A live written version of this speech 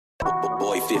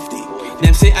Boy 50.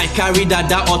 Them say I carry that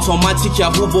automatic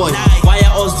Yahoo boy. Wire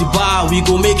us the bar, we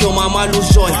go make your mama lose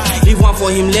joy. Leave one for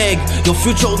him leg, your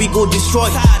future we go destroy.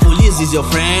 Police is your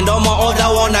friend, all my other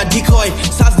one a decoy.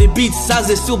 Saz the beat, Saz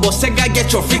the still, but Sega get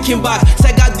your freaking back.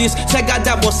 Sega this, Sega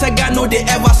that, but Sega know they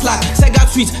ever slack. Sega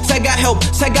tweet, Sega help,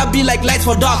 Sega be like light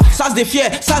for dark. Saz the fear,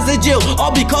 Saz the jail,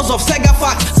 all because of Sega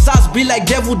fact. Saz be like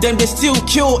devil, them they still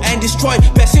kill and destroy.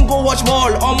 Person go watch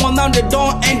ball, all now they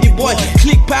don't end the boy.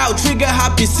 Click pow, trigger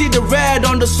happy, see the red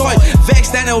on the soil.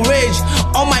 Vexed and enraged,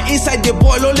 on my inside the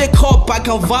boil. Only cup I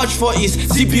can vouch for is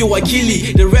CP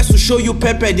Wakili. The rest will show you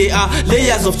pepper, they are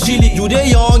layers of chili. You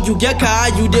they young, you get car,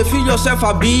 you they feel yourself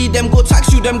a beat. Them go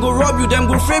tax you, them go rob you, them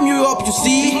go frame you up, you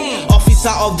see.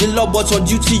 Officer of the law, but on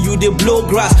duty you they blow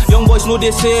grass. Young boys know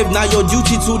they save, now your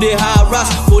duty to they harass.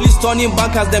 Police turning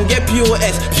bankers, them get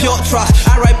POS, pure trust.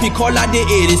 RIP caller day,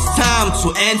 it is time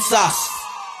to end SARS.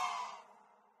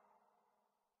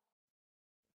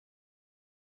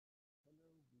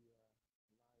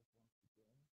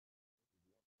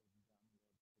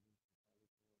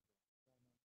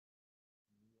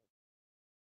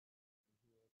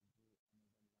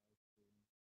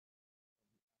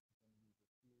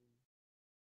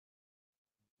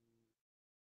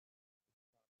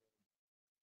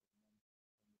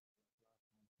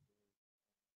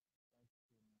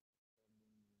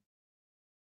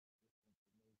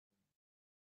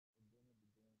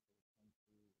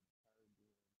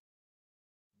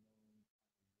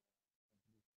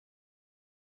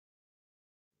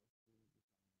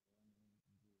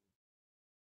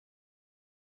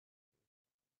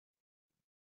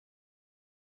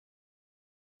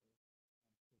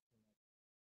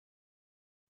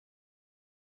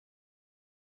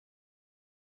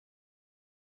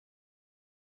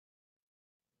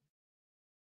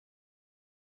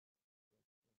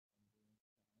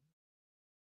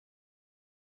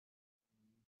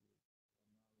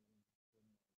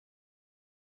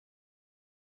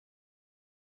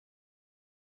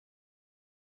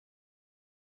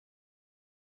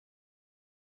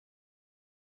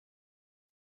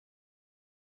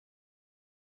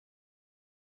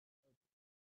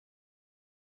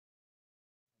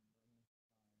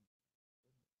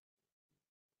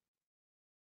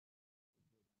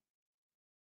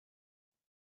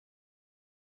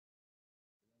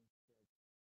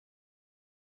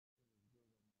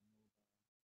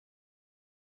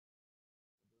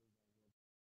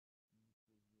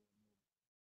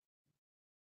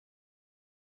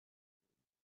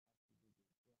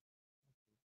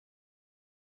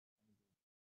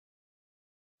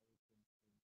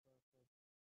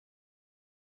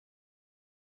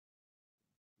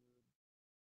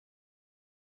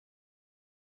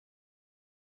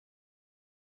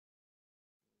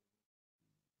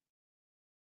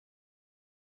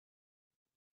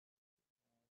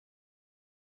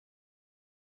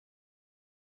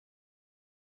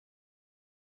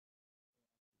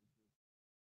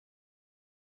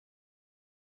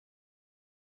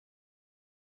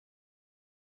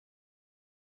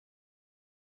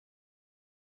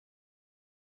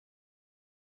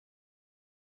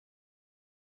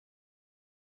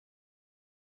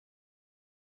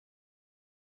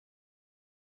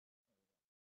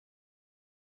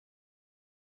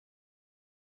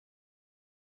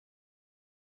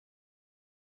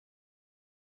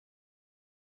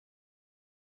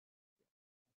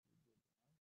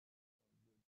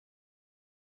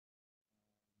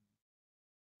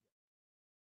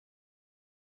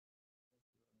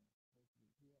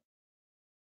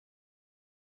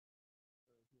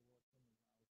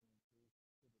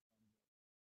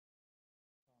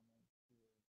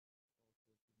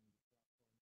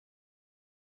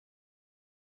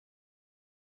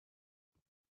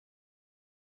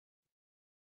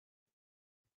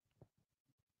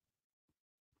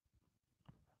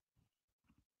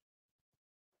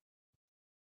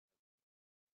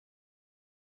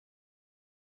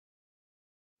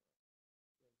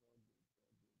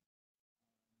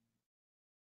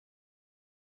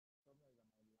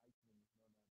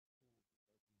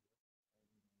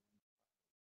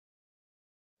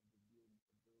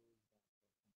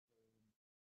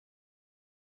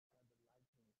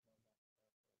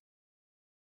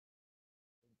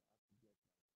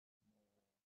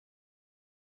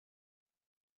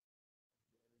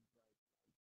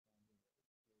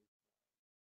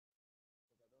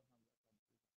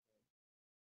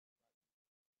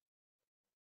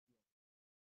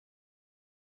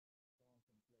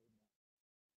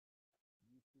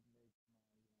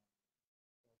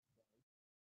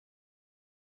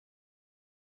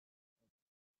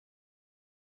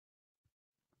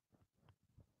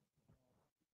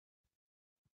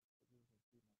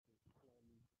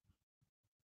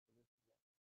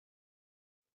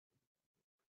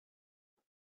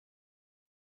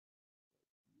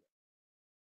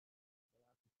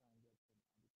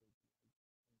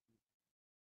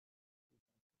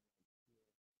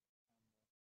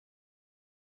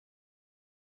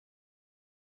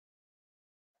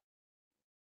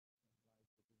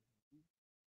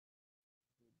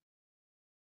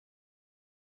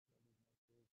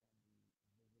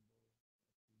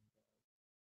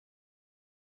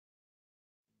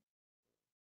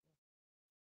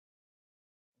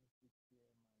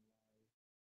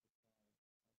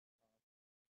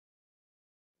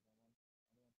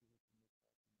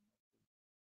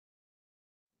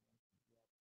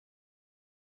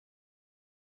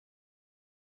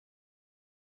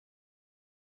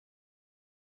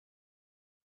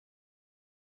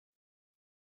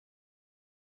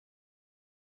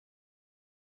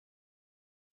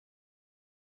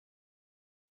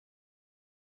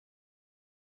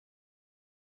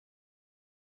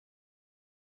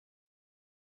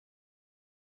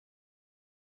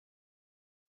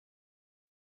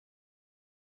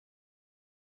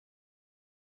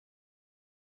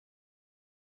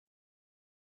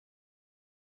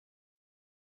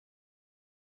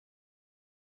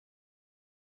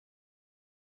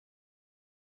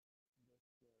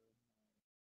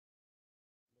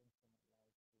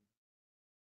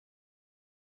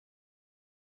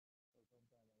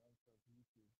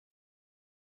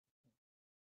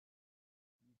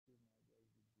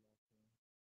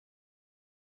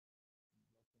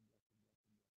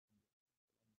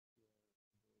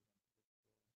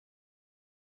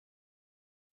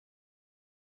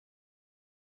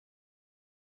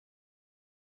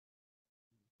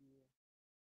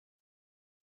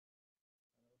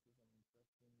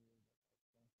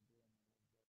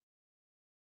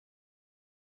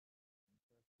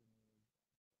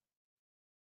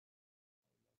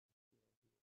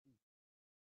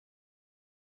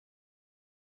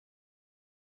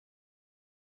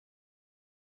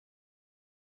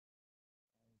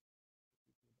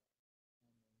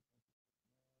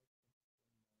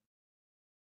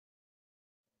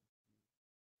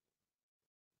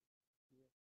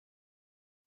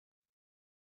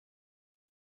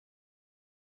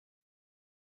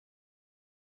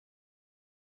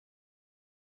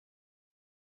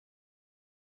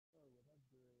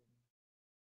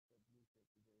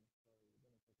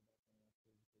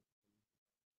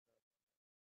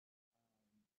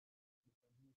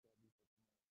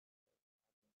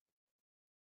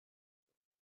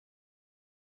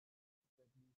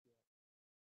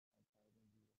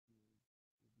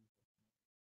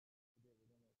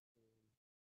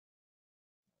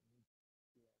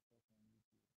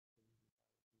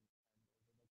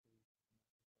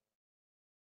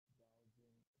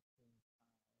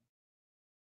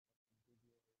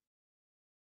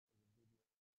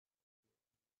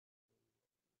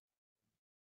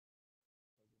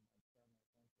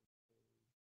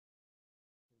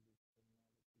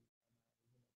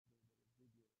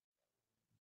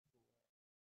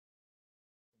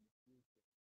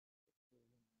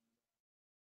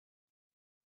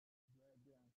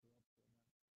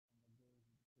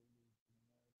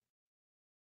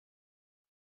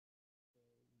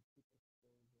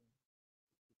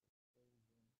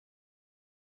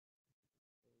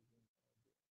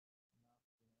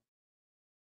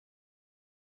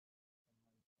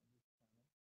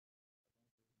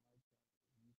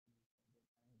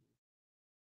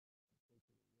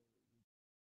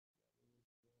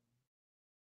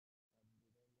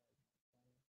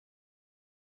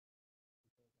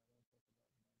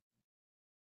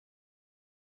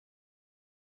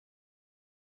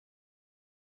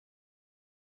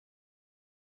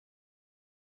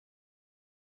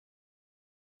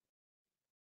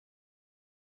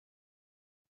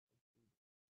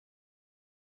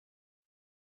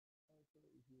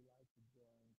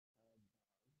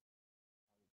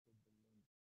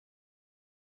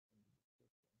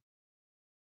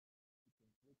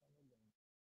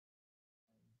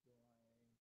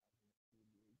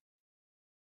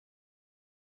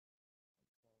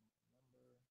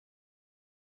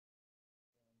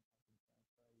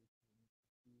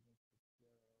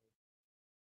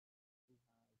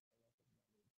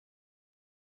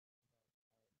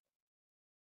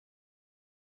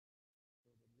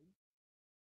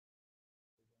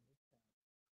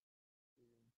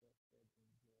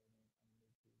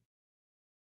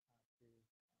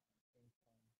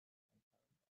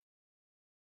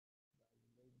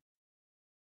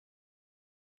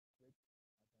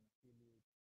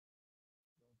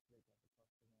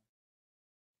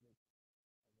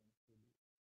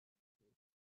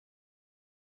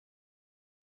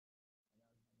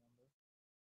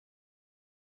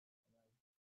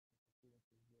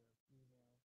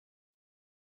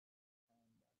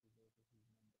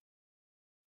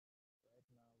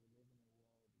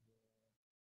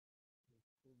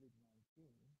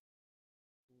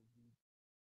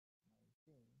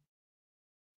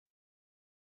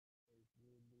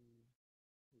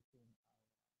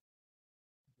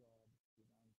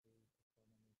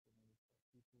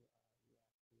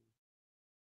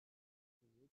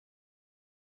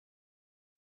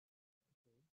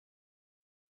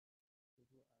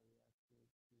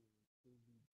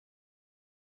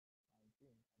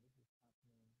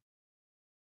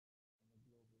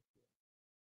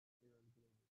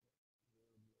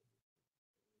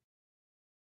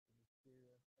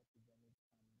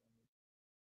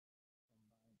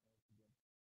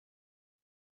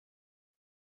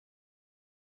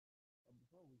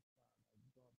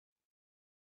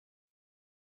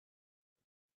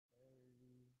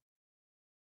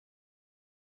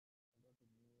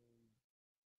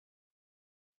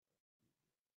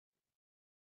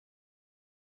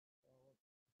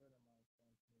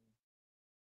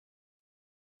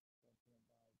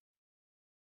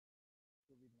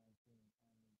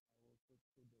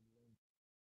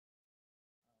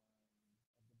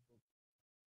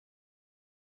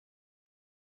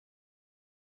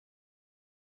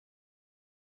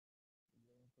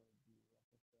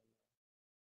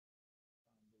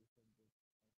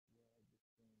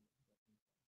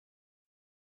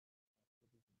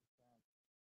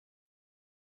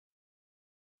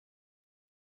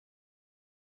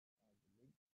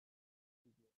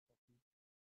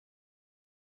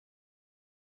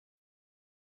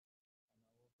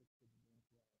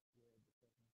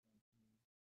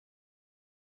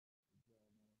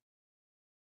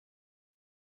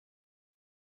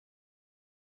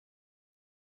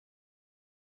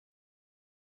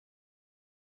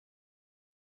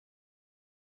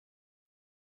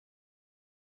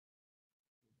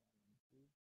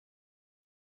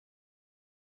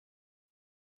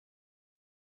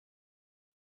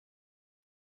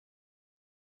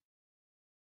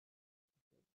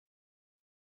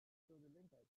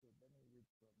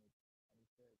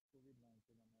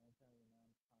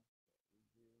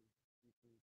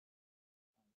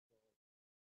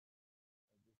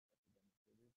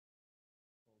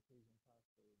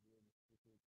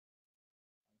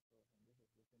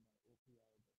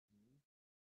 PRW, and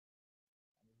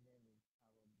his name is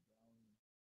Howard Browne,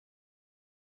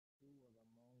 who was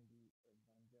among the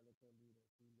evangelical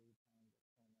leaders who laid hands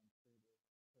upon and prayed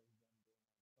over President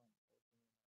Donald Trump,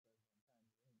 also known as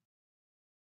President Tangerine,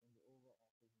 in the Oval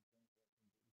Office in 2014,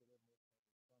 dedicated most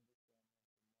of his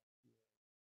Sunday sermon to mock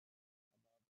fears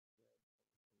about the spread of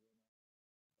the coronavirus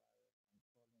and calling it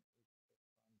a phantom plague.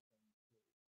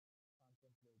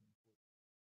 Phantom plague in quotes,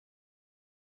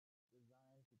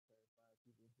 designed to terrify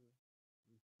people into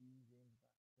receiving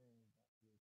vaccines that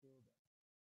will kill them,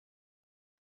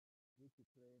 which he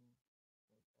claimed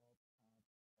was all part of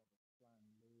a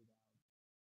plan laid out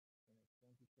in a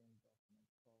 2010 document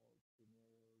called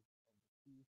Scenarios of the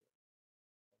Future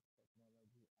of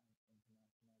Technology and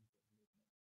International Development,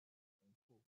 in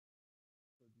quote,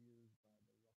 produced by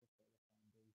the Rockefeller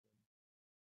Foundation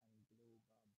and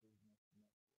Global Business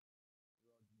Network,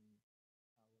 Rodney Howard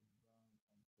Browne on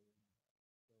coronavirus.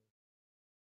 So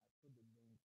I put the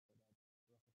link for that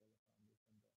Rockefeller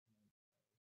Foundation document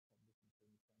that was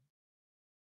published in 2010.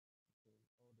 Okay,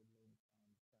 all the links are on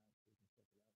the chat so you can check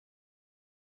it out.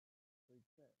 So it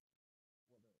said,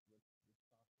 what this pastor said,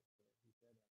 he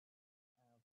said that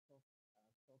I've talked about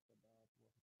what is coming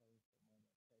for more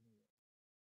than 10 years,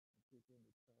 and people in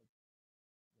the church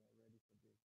were ready for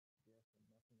this. Therefore,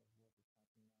 nothing of what is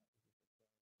happening now is a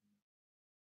surprise to me.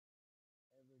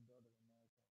 Every dot of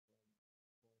America has fallen,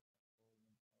 sports have fallen,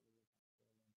 Hollywood has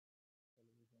fallen,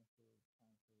 television shows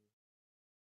cancelled,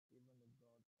 even the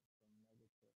gods of some mega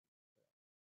churches fell.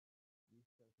 These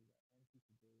churches are empty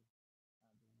today,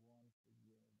 and the ones a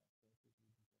year that churches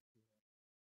will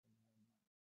disappear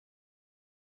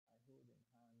in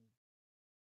 1 month.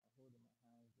 I hold in my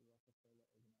hands the Rockefeller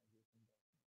Organization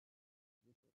document,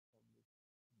 which was published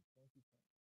in 2010.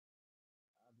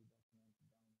 I have the document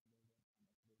downloaded and uploaded on my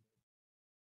flash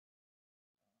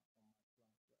drive, on my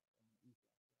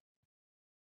e-flash drive.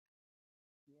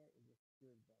 Here is a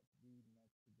script that we met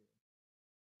today.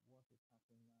 What is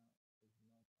happening now is not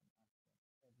an accident.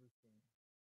 Everything was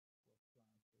planned.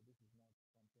 So this is not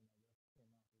something that just came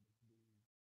out of the blue.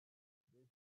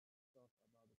 This stuff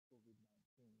about the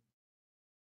COVID-19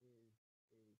 is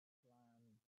a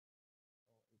planned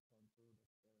or a controlled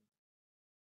experiment.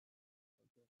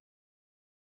 Okay.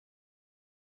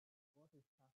 What is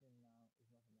happening now is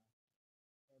not an accident.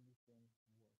 Everything was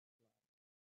planned.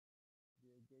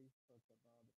 Bill Gates talked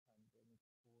about the pandemic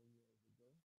 4 years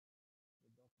ago.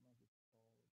 The document is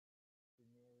called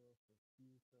Scenarios for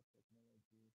Future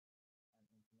Technology and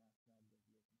International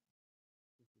Development.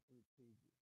 53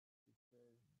 pages. It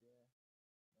says there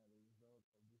that the result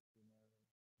of this scenario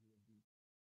will be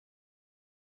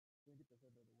 20%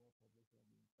 of the world population will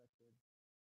be infected,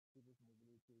 people's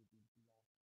mobility will be blocked,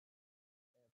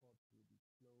 airports will be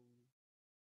closed,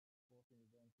 sporting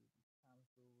events will be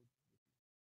cancelled,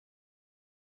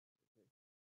 shops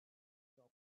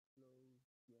closed,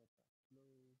 theaters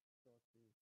closed,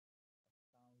 churches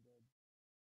astounded.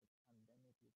 The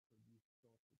pandemic will produce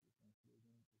shortages,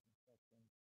 including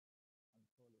disinfectants and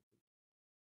toilet paper.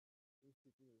 If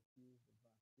people refuse the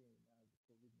vaccine, as the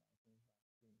COVID-19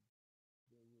 vaccine,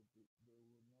 they will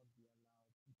not be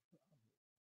allowed to travel.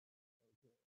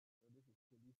 Okay, so this is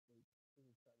police state. This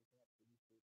is traditional police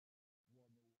state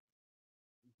 101.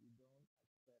 If you don't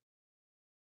accept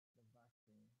the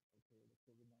vaccine, okay, the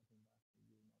COVID-19 vaccine,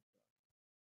 you will not travel.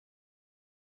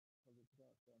 Political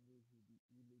assemblies will be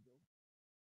illegal.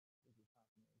 This is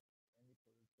happening. Any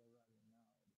political rally now,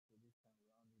 the police can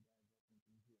round you guys up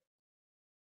into jail.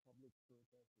 Public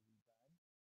protests will be banned.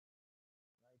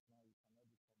 Right now, you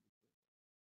cannot do public protest.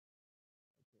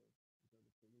 Okay, because the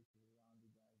police will round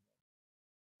you guys up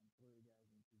and throw you guys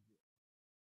into jail.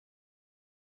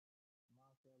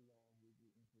 Martial law will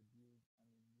be introduced and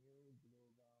a new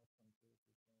global control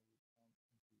system will come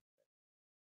into effect.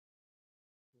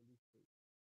 Police state.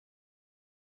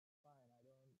 Fine, I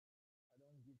don't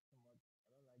give so much. I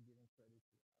don't like giving credit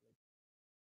to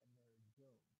Alex Emery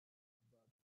Jones, but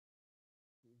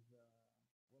his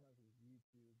one of his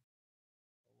YouTube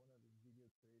or one of his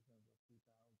video creations of 2000,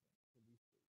 Police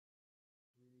State,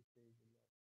 really says a lot.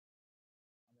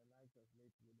 And the likes of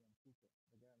late William Cooper,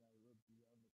 the guy that wrote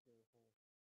Beyond the Pale Horse,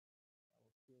 that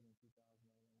was killed in 2011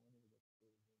 when he was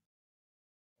exposing all the police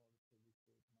state, martial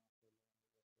law, and the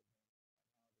rest of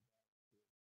them, and how the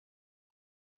guy was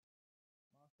killed.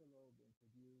 Martial law will be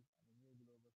introduced, and a new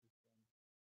global system,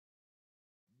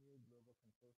 a new global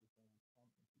control system will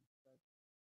come into effect.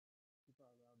 People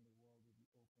around the world will be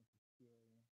open to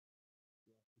sharing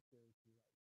their security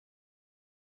rights.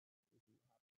 This will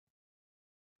happen.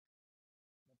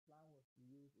 The plan was to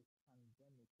use a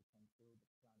pandemic to control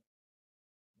the planet,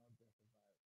 not just a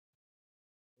virus.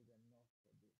 It's enough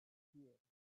Fear,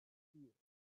 fear,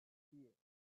 fear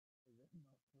is enough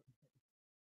for them.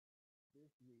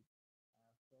 This week,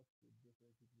 I have talked with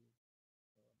different people from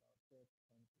about 30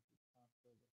 countries with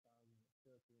pastors of thousands of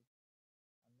churches,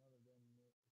 and none of them knew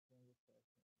a single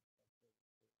person except for the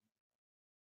Spirit of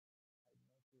my God. I did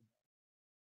not say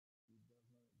that He does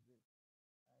not exist.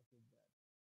 I said that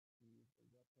He is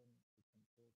a weapon to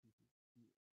control people's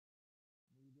fear.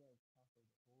 Media is part of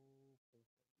the whole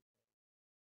process because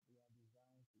they are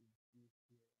designed to infuse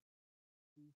fear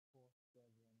 247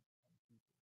 on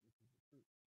people, which is the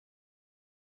truth.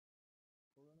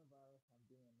 Coronavirus has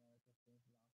been in America since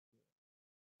last year.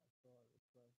 I saw a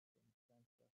request from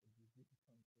Center for Disease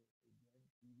Control, again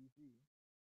CDC,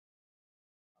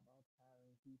 about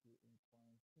hiring people in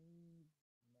quarantined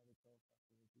medical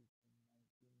facilities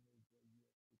in 19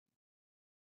 major U.S. cities.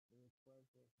 The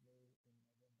request was made in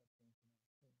November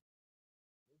 2019.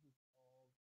 This is all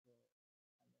for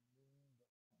an means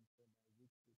of control by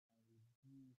which they can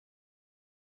reduce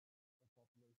the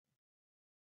population.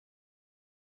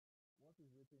 What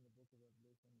is written in the book of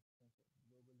Revelation is simple.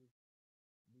 Globalists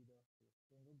lead us to a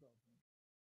single government,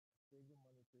 a single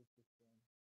monetary system,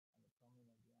 and the coming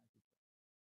of the Antichrist.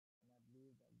 And I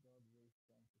believe that God raised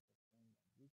Trump to sustain that,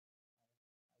 which I doubt.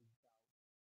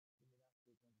 Give me that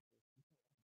statement because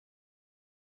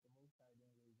the Most High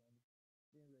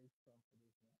didn't raise Trump for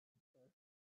this, man.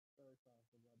 Sorry,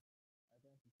 Pastor, but I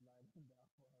tend to slide on that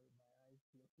one with my eyes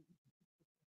closed.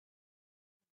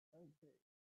 Okay,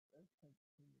 let's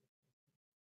continue.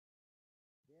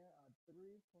 There are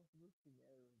three possible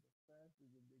scenarios. The first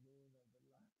is the beginning of the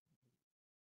last days,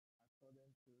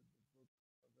 according to the book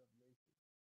of Revelation.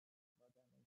 But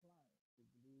I'm inclined to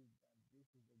believe that this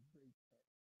is a great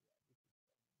test. Yeah,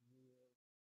 this is a real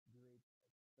great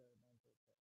experimental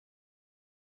test.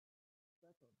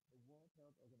 Second, the World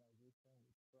Health Organization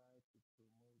will try to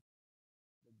promote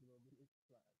the globalist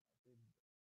plan. I think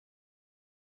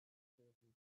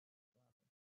seriously, what happened?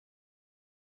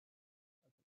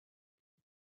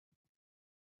 Okay,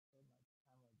 so my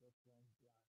camera just went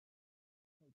black.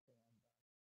 Okay, I'm back.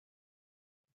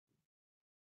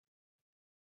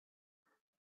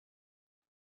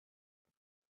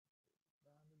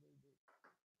 Down a little bit.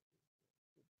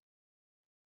 Okay, so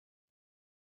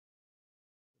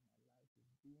my light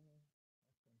is beaming.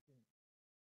 Let's continue.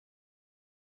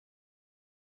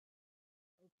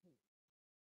 Okay,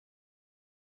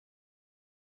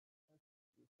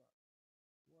 let's restart.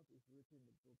 What is written in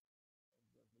the book of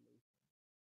Revelation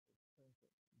is simple.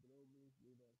 Globalists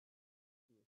lead us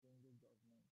to a single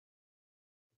government,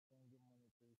 a single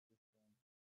monetary system,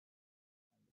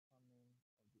 and the coming of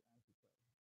the Antichrist.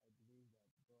 I believe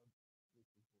that God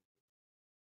wishes for it.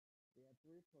 There are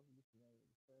three possible scenarios.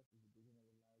 The first is the beginning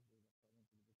of the last days according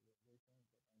to the book of Revelation,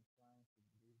 but I'm inclined to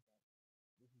believe that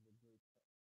this is a great test.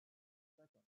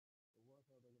 Second, the World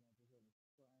Health Organization is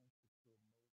trying to promote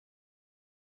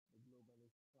the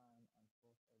globalist plan and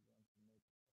force everyone to make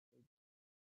a fake,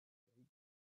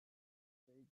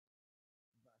 fake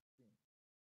vaccine.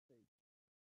 Fake.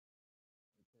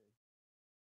 Okay.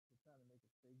 They're trying to make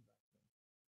a fake vaccine.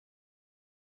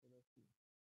 So let's see.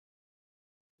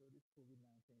 So this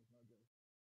COVID-19 is not just,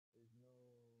 there's no,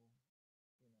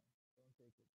 don't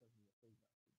take it because it's a fake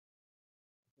vaccine.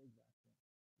 A fake vaccine.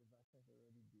 The vaccine's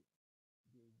already there.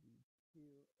 They will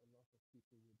kill a lot of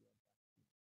people with their vaccine.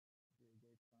 Bill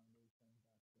Gates Foundation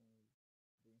vaccines,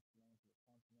 the influence of the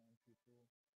continent,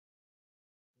 people,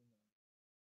 you know,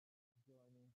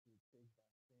 joining to take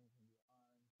vaccines in their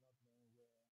arms, not knowing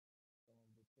where some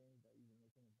of the things that even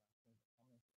making the vaccines are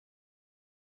coming from.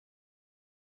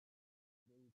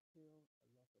 They will kill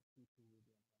a lot of people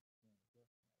with their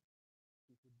vaccine, just like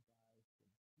people die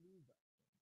from flu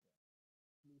vaccine. Yeah.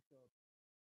 Flu shot.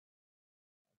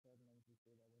 I've heard many people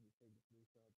say that when they take the flu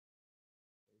shot,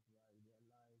 it's like their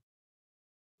life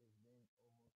is being almost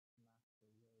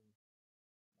snatched away.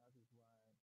 That is why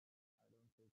I don't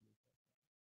take flu shots.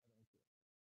 I don't care.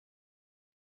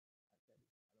 I said it.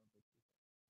 I don't take flu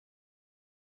shots.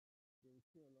 They will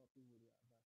kill a lot of people with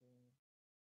their vaccine,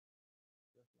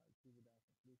 just like people die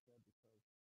from flu shot, because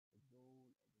the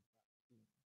goal of the vaccine,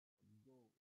 the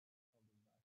goal of the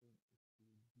vaccine is to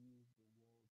reduce the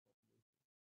world's population.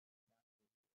 That's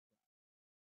the plan.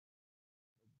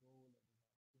 The goal of the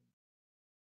vaccine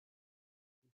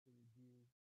is to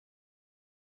reduce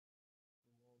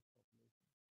the world's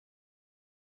population.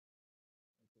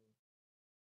 Okay,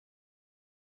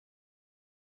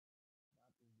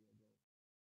 that is their goal.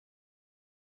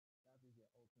 That is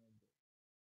their ultimate goal.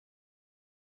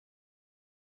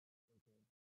 Okay,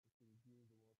 is to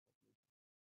reduce the world's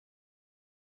population.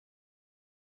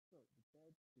 So the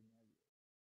third scenario,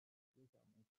 which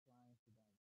I'm inclined to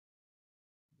that,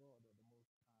 God or the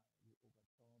Most High will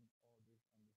overturn all this on the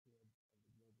head of the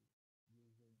globalists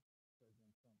using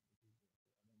President Trump, which is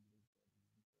I don't believe God is using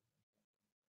President Trump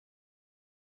anymore.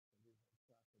 So this is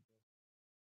just a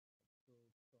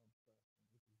pro-Trump person,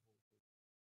 which is bullshit.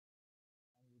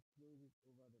 And we close it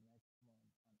over the next month,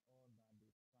 and all that they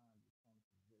plan will come to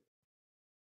zero.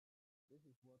 This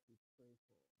is what we pray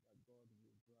for, that God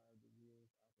will drive the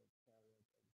wheels out of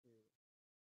chariots of Pharaoh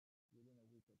within a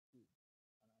week or two.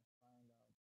 And I find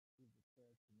out if the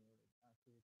third scenario is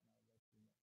accurate, and I'll let you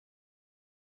know.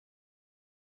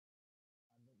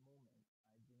 At the moment,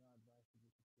 I do not advise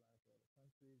people to fly to other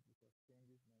countries because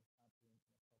changes may happen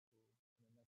in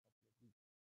the next couple of weeks.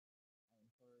 I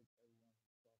encourage everyone to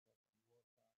stock up on water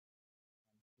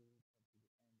and food up to the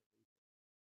end of April.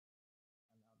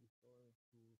 And I'll be storing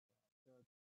food for our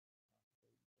church.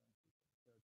 I have to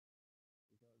pay the currency for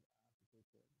the church because I have to take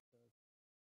care of the church.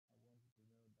 I want you to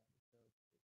know that the church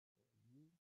is for you,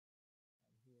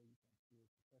 and here you can feel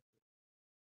protected.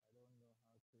 I don't know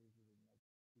how crazy the next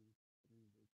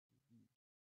 2-3 weeks will be,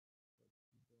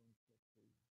 but you don't get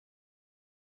crazy.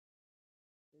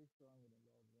 Stay strong in the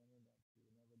Lord, remember that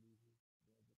He will never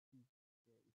leave you.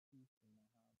 There is peace in my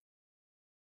heart.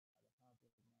 At the heart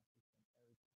of my system,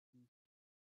 Eric is peace.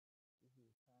 This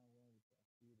is a time when we shall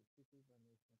see the cities and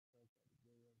nations touched by the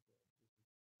glory of God.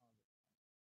 This is harvest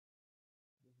time.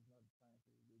 This is not the time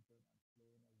for religion and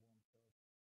flowing a warm church.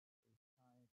 It's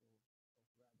time of radicals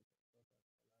such as Elisha,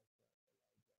 Elijah,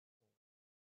 Paul.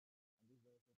 And this is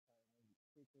also time when we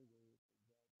take away the wealth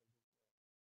of this world.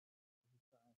 This is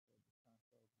time for the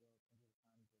transfer of wealth into the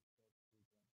hands of God's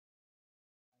children.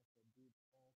 I forbid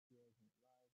all fears in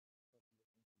life. Stop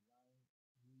listening to lying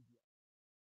media.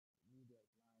 The media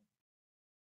is lying.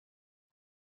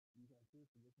 You can choose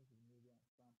to listen to the media and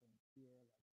stamp on fear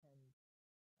like hens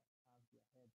that have their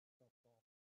heads chopped off,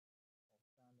 or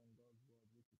stand on God's word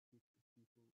which will keep His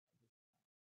people at this time.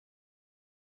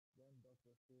 When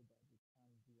doctors say that they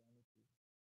can't do anything,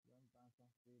 when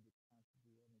bankers say they can't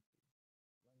do anything,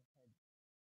 when heads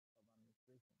of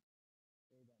administration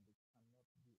say that they cannot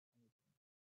do anything,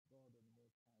 God and the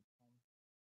Most High comes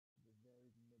to the very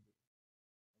middle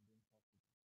of the impossible.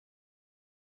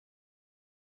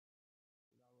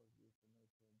 So that was the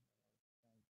information that I was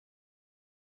sent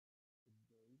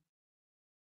today on my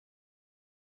WhatsApp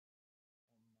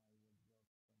from a friend of mine.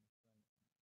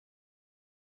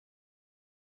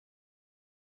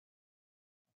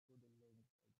 I put the link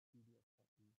of the PDF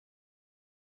copy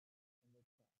in the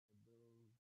chat for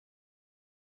those that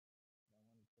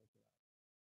want to check it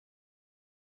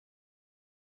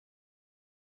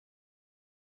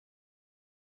out.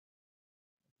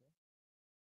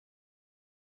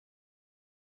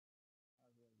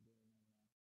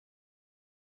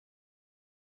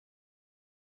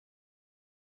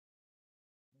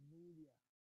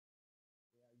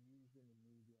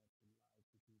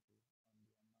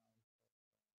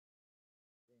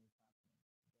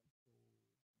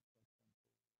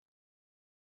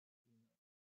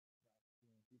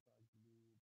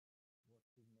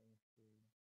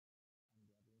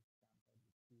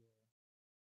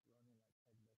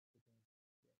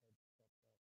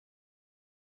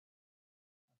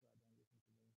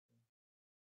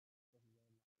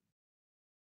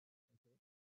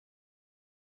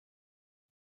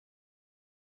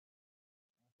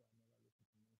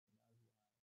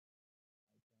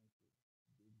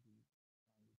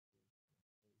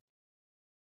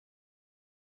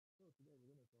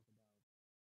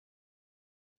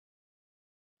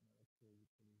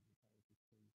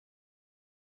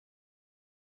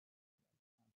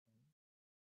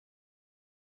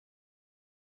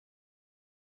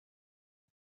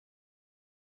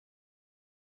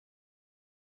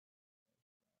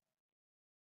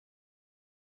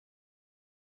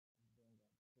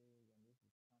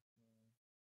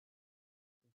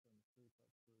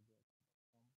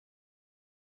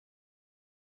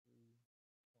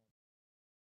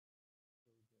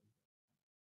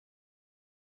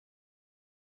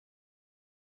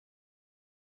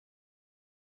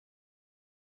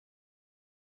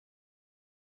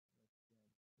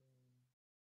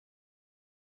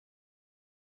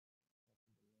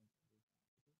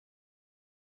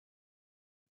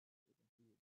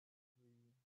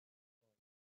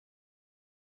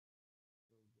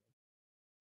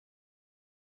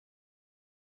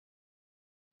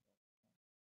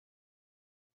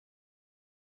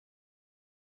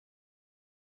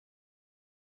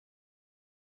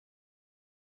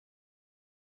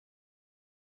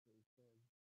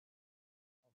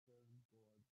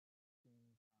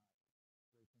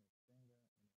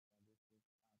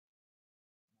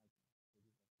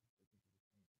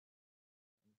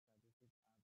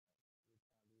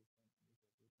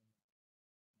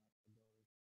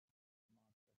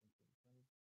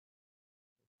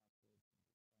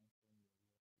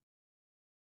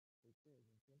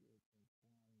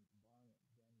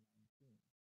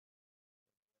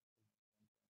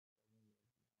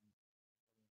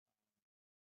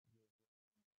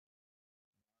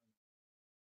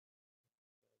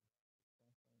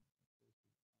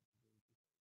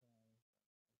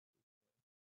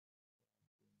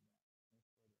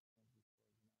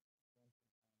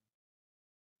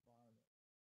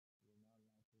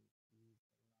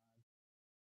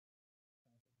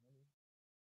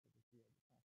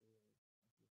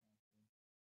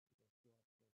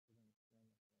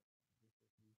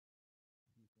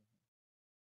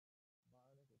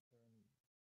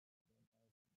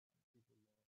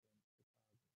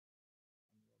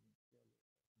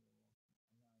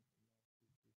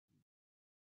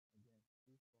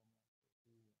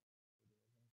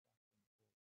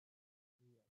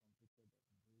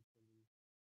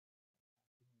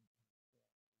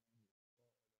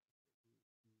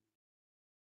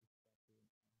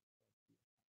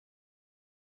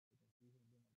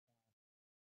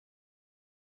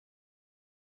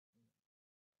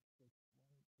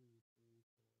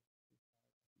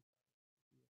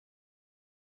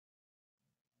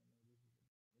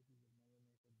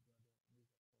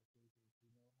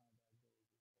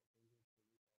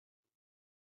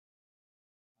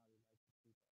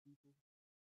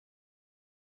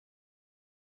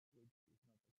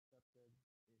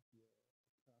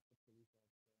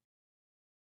 watching my channel.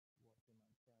 Yeah, we don't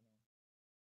accept that kind of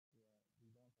nonsense. You're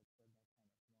not even supposed to watch my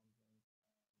channel anyway.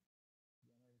 Because if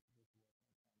you're gonna come and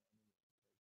start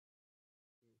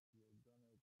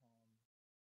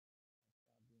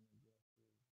being aggressive, I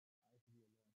used to be a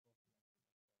law enforcement officer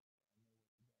myself, so I know what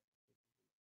you guys are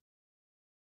capable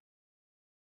of.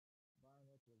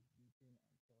 Barnett was beaten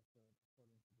and tortured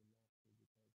according to the lawsuit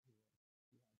because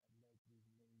he had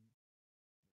allegedly made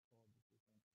the poor decision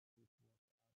to push water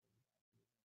out of the accident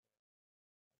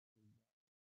at Kilbride.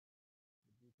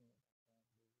 The beating was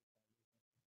apparently retaliation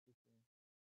for the pushing, which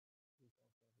also referred to as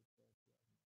misconduct.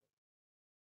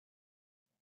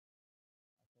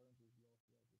 According to his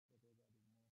lawsuit, as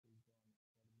reported by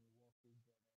the Milwaukee Journal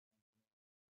Sentinel,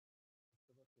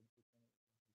 October 22,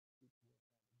 2018, he pushed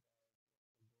water at the garage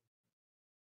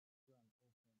for Goldsmith through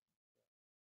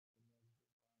an opening in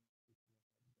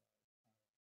the cell.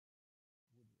 The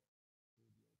next day,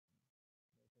 Barnett pushed water at the garage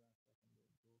tire,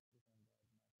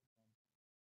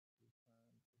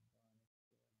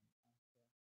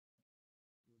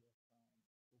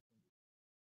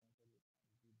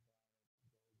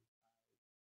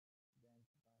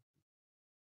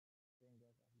 Woodward, through the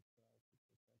opening.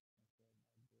 Later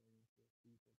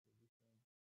that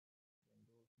second day,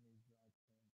 Goldsmith and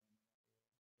guard Michael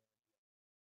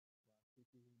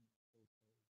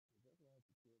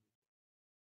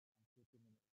Thompson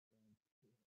returned to Barnett's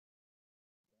cell,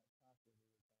 and after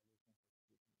Rutherford opened it,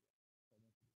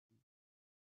 pointed it, and beat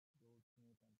Barnett to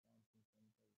Goldie's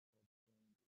eyes,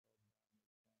 then back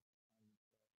his fingers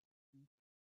as he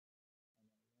tried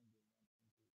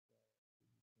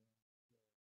to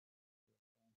protect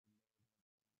himself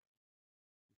by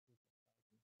going into a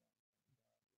fetal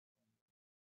position.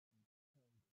 Then Goldsmith dragged him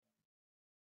from another wall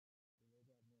of the cell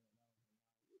block. While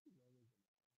kicking him in so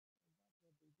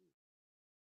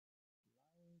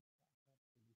told,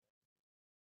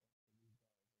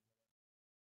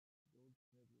 "We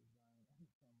just wanted to kill this guy and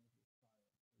put him in a restraint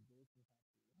to kill him."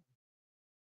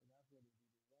 The attack was a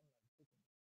retaliation for speaking out, according to the chief.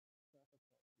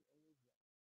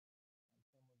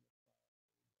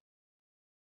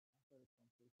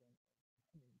 Goldsmith and Thompson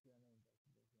sent a report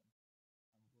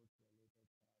saying they thought Barnett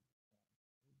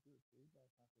trying to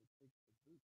harm himself with his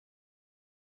feet,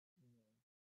 and then when they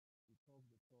went into his cell, he became scared. He was trying to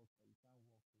lower them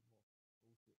from them.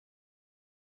 He took a fighting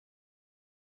stance, and the guard responded in self-defense. He later admitted that was a lie, which is always a lie, and that's what they do. Lying captured police officers or police guards or whatever. Goldsmith resigned and Thomas was fired. So Goldsmith had to run. So that's what they do.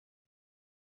 They run like chickens. Traffic cops, they always run. And Thomas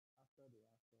was fired. After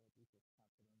the completion of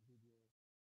an internal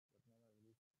investigation and go to a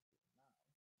later charge of crime.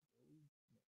 Oh, good.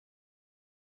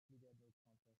 So you guys have to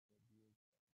take the boot. You know,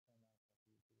 you talk the talk, but you can't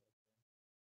walk the walk. Okay. After the assault, which was captured on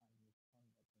video, was never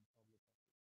released until now, Goldsmith pleaded no contest to abuse of a penal facility residence and misconduct in public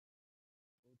office.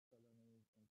 Both felonies,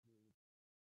 instead of going to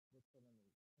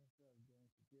jail for his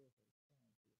crime, he was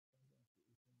sentenced to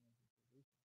 18 months in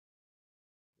probation.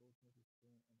 Goldsmith is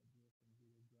suing on abuse from video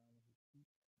grinding his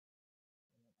teeth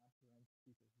in an apparent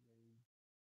fit of rage as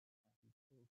he choked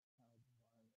out Barnett,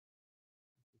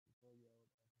 a 54-year-old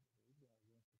officer. This guy was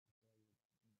going 54 years old.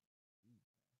 Jeez,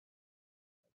 man.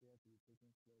 Appeared to be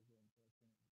taking pleasure in testing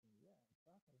the team. Yeah,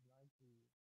 Starkers like to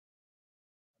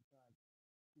attack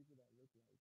people that look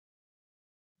like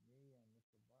me and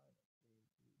Mr. Barnett.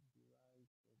 They derive so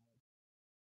much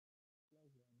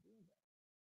pleasure in doing that.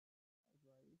 That's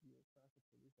why if you attack a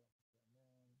police officer, man,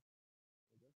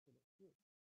 they just put a skip.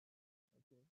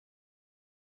 Okay.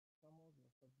 Thomas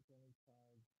was subsequently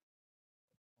charged with something,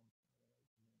 whatever it means.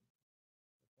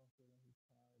 The subsequently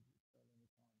charged with felony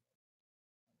conduct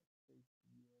and was faced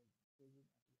years in prison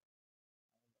as well.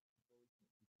 However,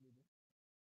 Goldsmith pleaded for jail.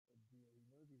 He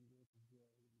knows if he goes to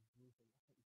jail, he'll be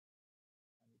brutalized.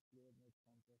 And he pleaded no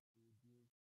contest to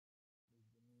reduce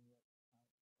misdemeanor count of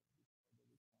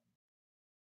disorderly conduct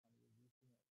and resisting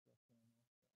or obstruction and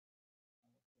offense,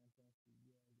 and was sentenced to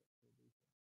years of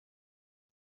probation.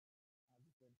 As the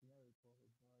Sentinel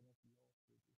reported, Barnett's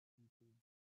lawsuit is seeking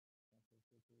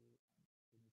compensatory and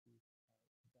punitive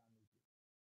damages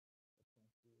for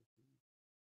conspiracy,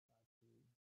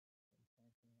 battery,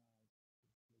 intentional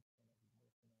infliction of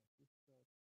emotional distress,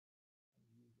 and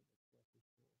use of excessive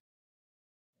force,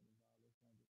 and in violation of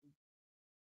the 8th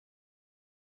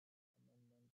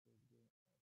Amendment provision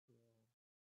of cruel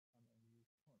and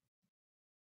unused punishment.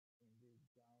 In this,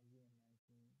 gouging a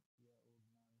 19-year-old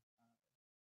man's eyes out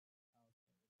in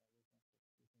retaliation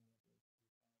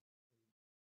for speaking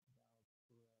what was referred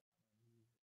to without cruel and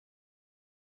unusual,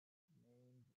 named in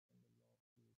the lawsuit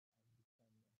as defendants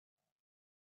are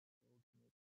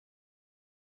Goldsmith,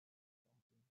 Thompson,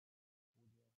 Woodward, and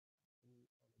 3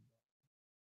 other guards,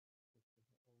 Christopher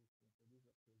Olsen. So these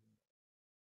are prison guards.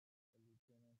 The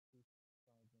lieutenant, 2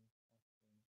 sergeants, Austin,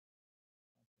 Hussein,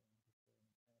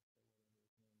 Esther,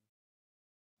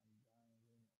 whatever his name is, and Brian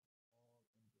Reynolds,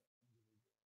 all in their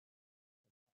individual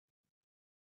capacity.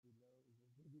 Below is a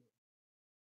video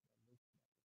that looks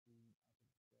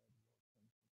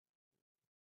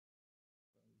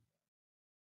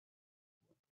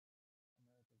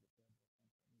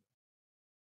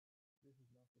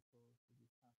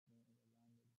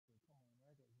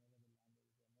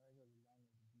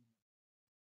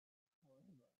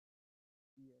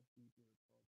So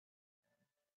we're gonna play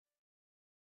this video. So before we play this video, let's go to Premiere Play. Set the time, audio.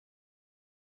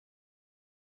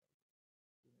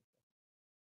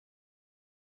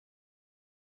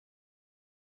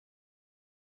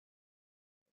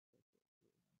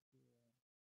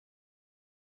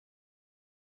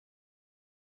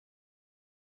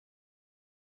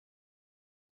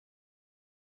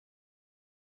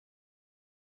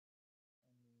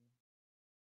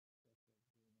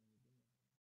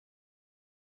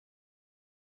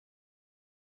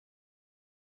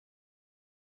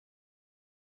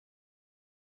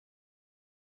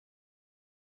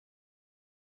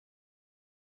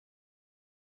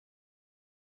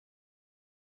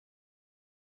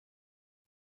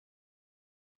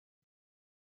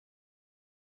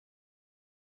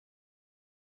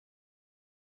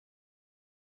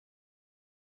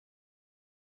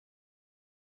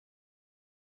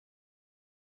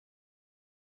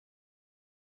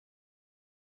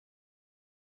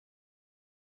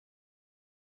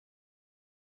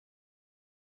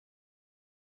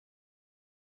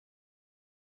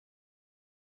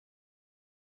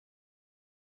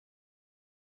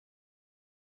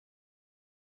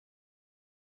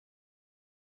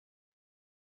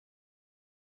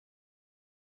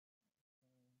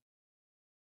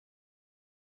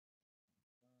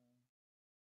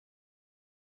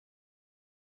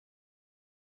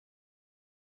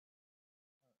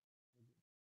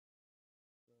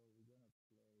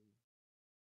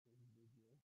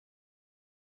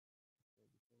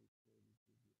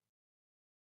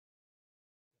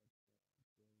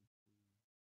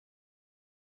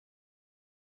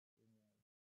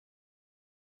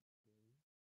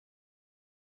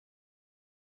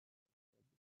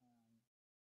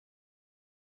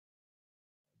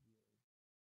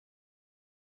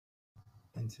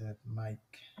 Internet mic,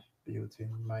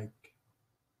 built-in mic.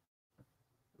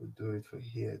 We'll do it for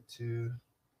here too.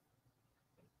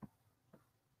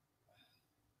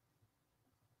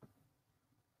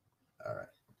 All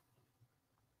right.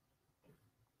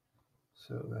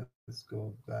 So let's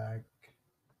go back.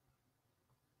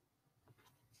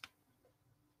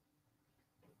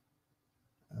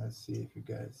 Let's see if you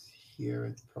guys hear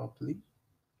it properly.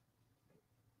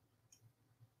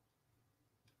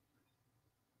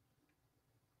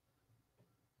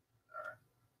 All right.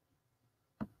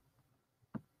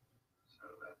 So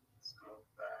let's go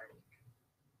back.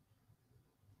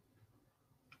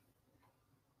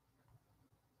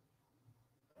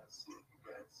 Let's see if you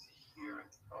guys hear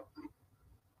it properly.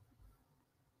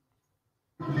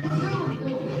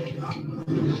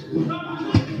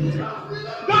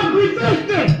 Stop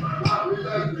resisting!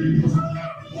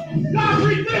 Stop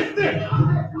resisting!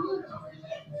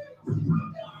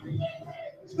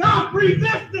 Stop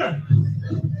resisting!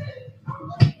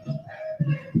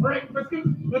 All right, let's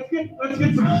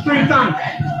get some straight time.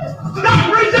 Stop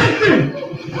resisting!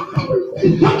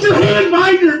 Put your hand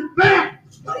behind your back!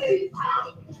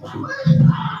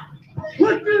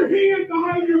 Put your hand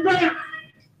behind your back!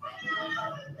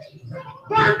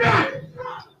 Fire back!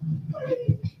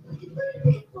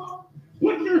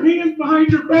 Put your hands behind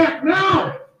your back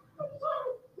now!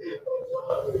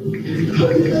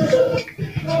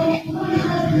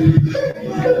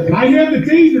 I have the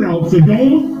taser out, so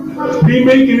don't be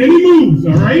making any moves,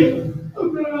 all right?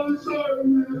 I'm sorry,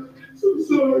 man. I'm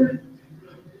sorry.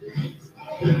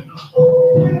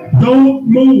 Don't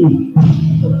move.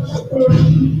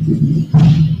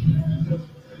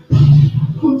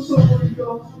 I'm sorry,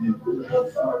 God. I'm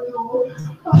sorry, Lord.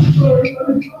 I'm sorry.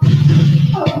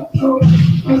 I'm sorry.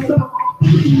 I'm sorry.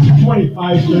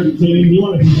 25-13, you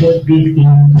want to support 15.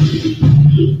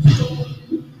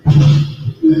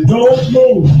 Don't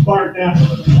move, Bartnett.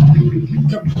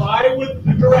 Comply with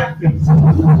the directives. I'm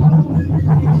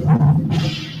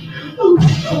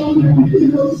sorry.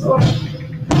 I'm sorry.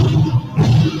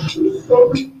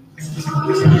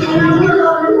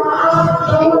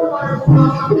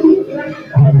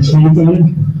 Have a chance on it?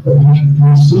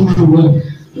 I'm sorry.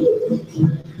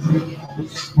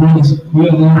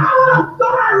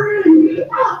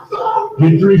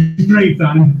 Get 3 straights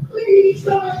on him. Please,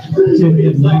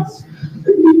 get legs.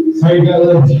 How you got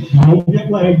legs? Don't get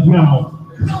legs now.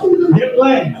 Get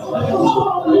legs.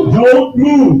 Don't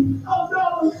move.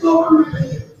 I'm sorry.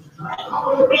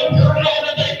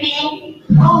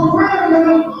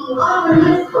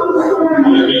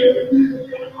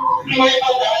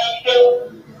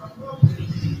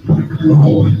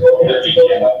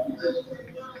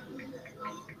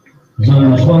 Is that a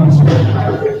response?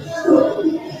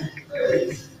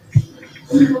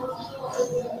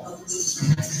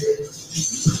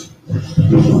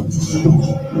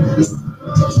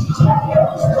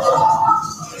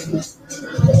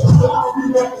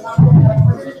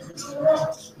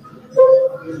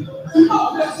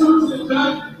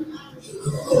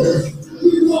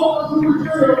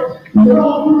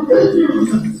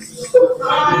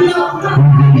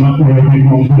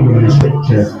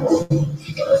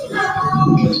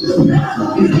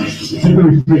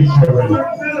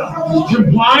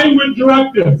 Comply with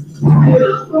directive.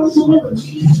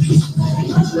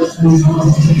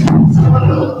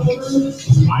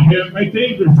 I have my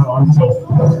taser on, so.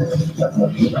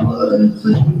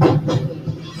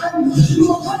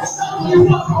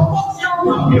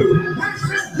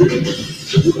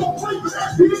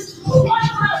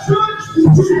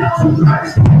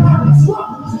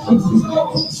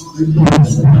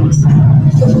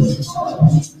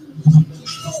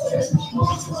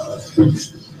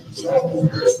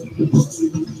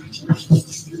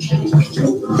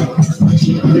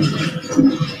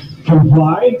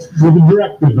 Comply with the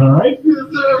directives, all right?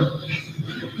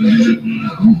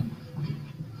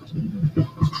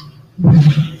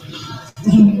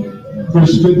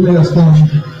 Just spit mask on.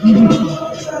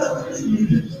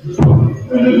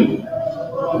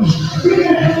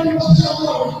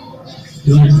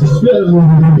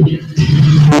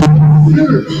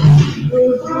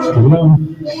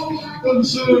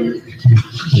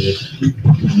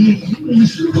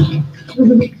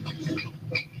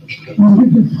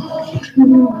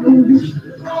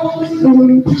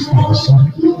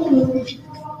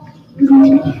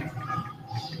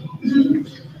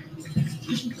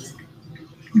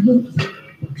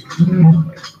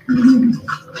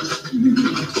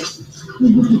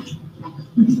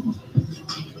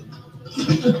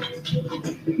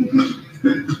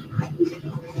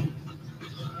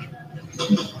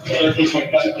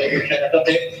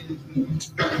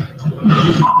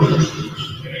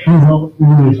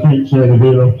 Take care of the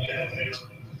deal.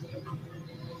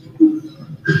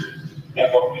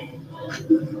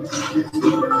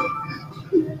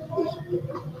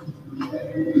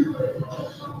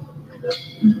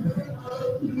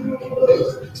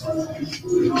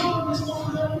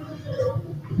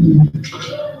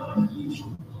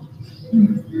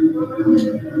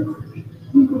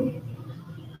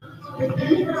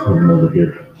 Over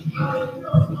here.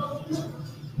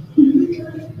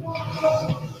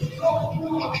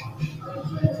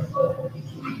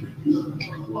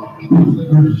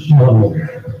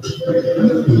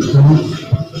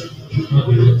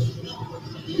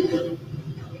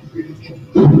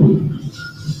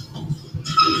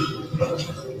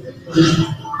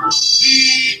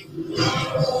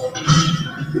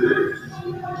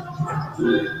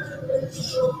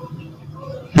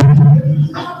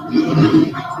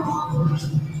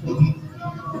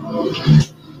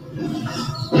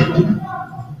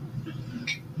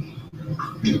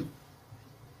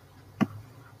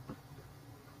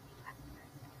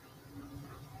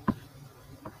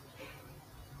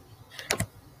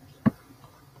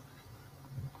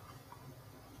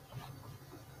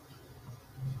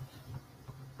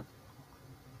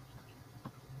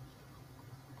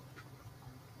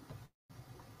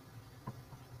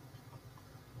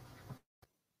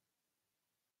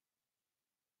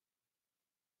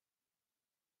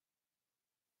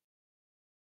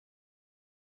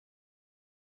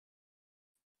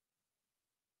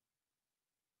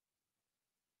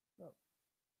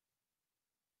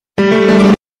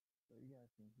 So you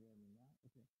guys can hear me now?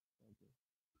 Okay. Okay.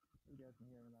 You guys can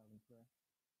hear me loud and clear.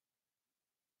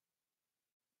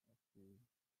 Let's see.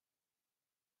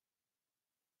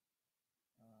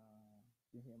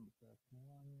 You hear me first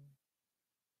one.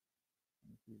 Let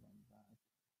me see if I'm back.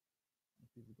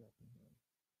 Let's see if you guys can hear me.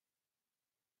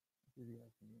 Let's see if you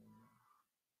guys can hear me now.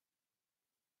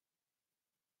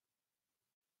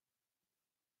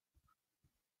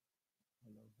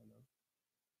 Hello, hello.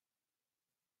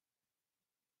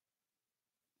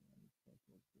 Let me check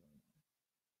what's going on.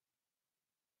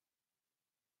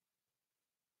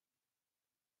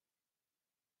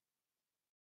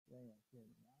 Yeah, yeah, hear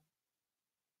me now.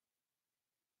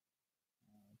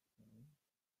 Okay.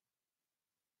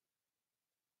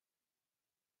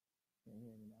 Can you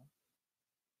hear me now?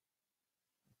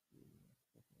 Let's see.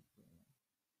 Check what's going on.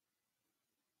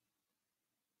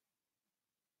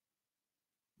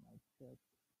 Mic check.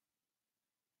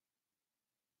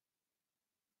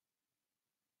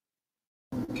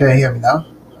 Can you hear me now?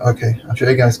 Okay, I'm sure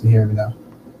you guys can hear me now.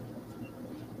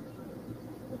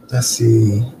 Let's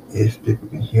see if people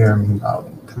can hear me loud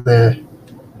and clear.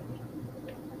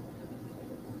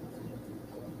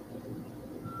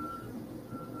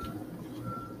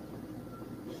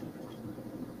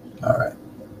 All right.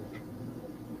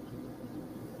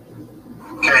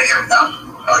 Can you hear me now?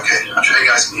 Okay, I'm sure you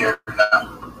guys can hear me now.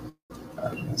 All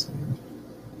right, you guys can hear me.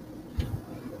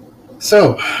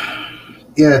 So,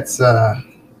 yeah, it's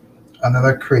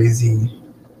another crazy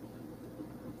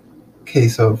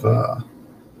case of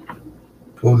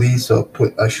police, or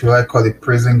should I call it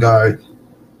prison guard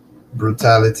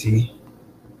brutality.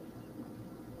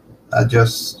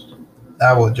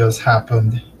 That what just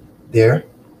happened there.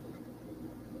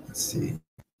 Let's see.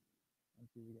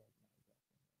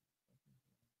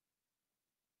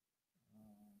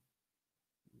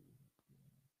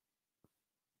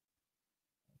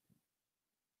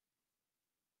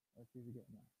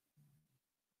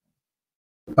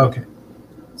 Okay,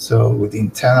 so with the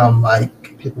internal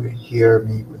mic, people can hear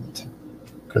me.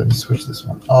 Let me switch this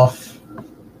one off.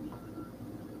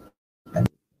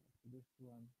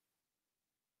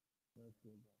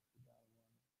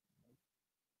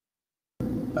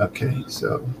 Okay,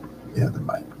 so yeah, the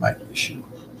mic issue.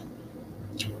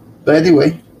 But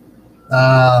anyway,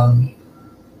 that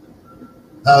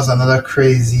was another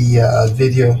crazy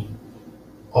video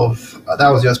of that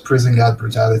was just prison guard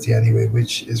brutality anyway,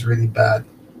 which is really bad.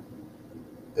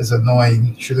 It's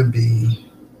annoying. Shouldn't be.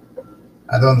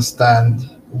 I don't understand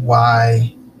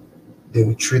why they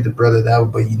would treat the brother that way,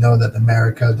 but you know that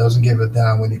America doesn't give a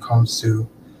damn when it comes to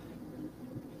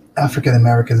African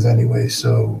Americans anyway.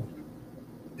 So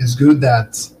it's good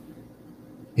that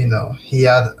he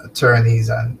had attorneys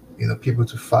and people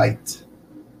to fight,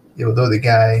 although the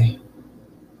guy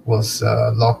was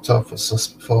locked up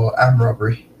for armed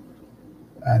robbery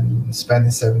and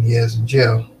spending 7 years in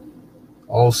jail.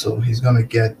 Also, he's going to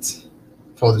get,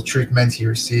 for the treatment he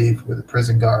received with the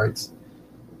prison guards,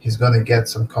 he's going to get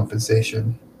some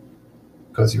compensation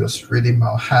because he was really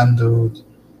malhandled,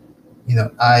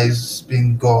 eyes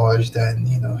being gouged, and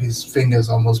his fingers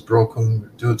almost broken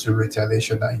due to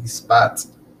retaliation that he spat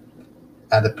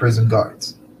at the prison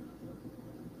guards.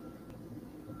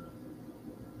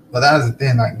 But that's the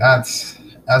thing, like that's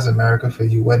America for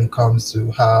you when it comes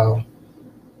to how,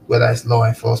 whether it's law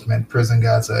enforcement, prison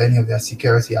guards, or any of their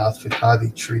security outfit, how they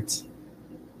treat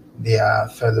their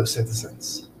fellow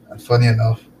citizens. And funny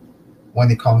enough,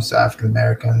 when it comes to African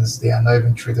Americans, they are not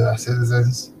even treated as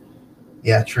citizens.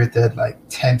 They are treated like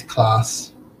 10th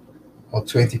class or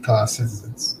 20th class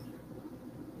citizens.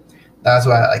 That's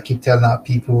why I keep telling our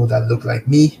people that look like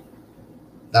me,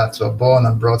 that were born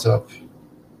and brought up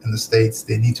in the States,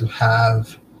 they need to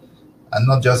have, and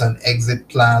not just an exit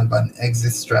plan, but an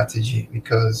exit strategy,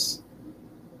 because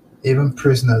even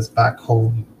prisoners back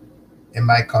home in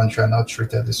my country are not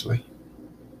treated this way.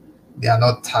 They are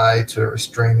not tied to a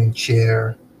restraining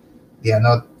chair. They are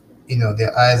not,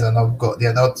 their eyes are not, they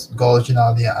are not gouging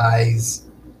out their eyes,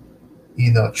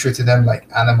 treating them like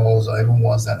animals or even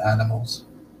worse than animals.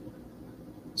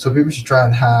 So people should try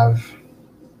and have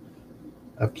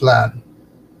a plan.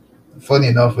 Funny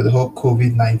enough, with the whole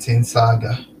COVID-19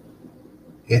 saga,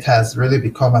 it has really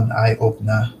become an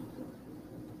eye-opener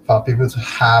for people to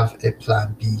have a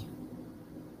plan B,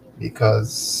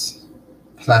 because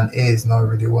plan A is not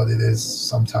really what it is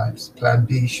sometimes. Plan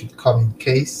B should come in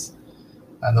case,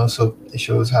 and also it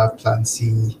should also have plan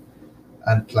C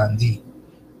and plan D.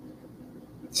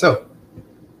 So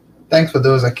thanks for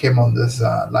those that came on this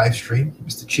live stream.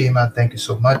 Mr. Chima, thank you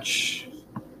so much.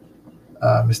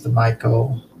 Mr.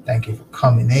 Michael, thank you for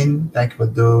coming in. Thank you for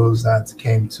those that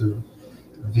came to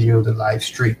view the live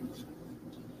stream.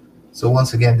 So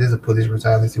once again, this is the Police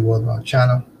Brutality Worldwide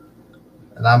channel,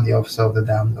 and I'm the Officer of the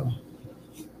Damned Law.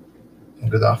 And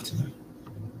good afternoon.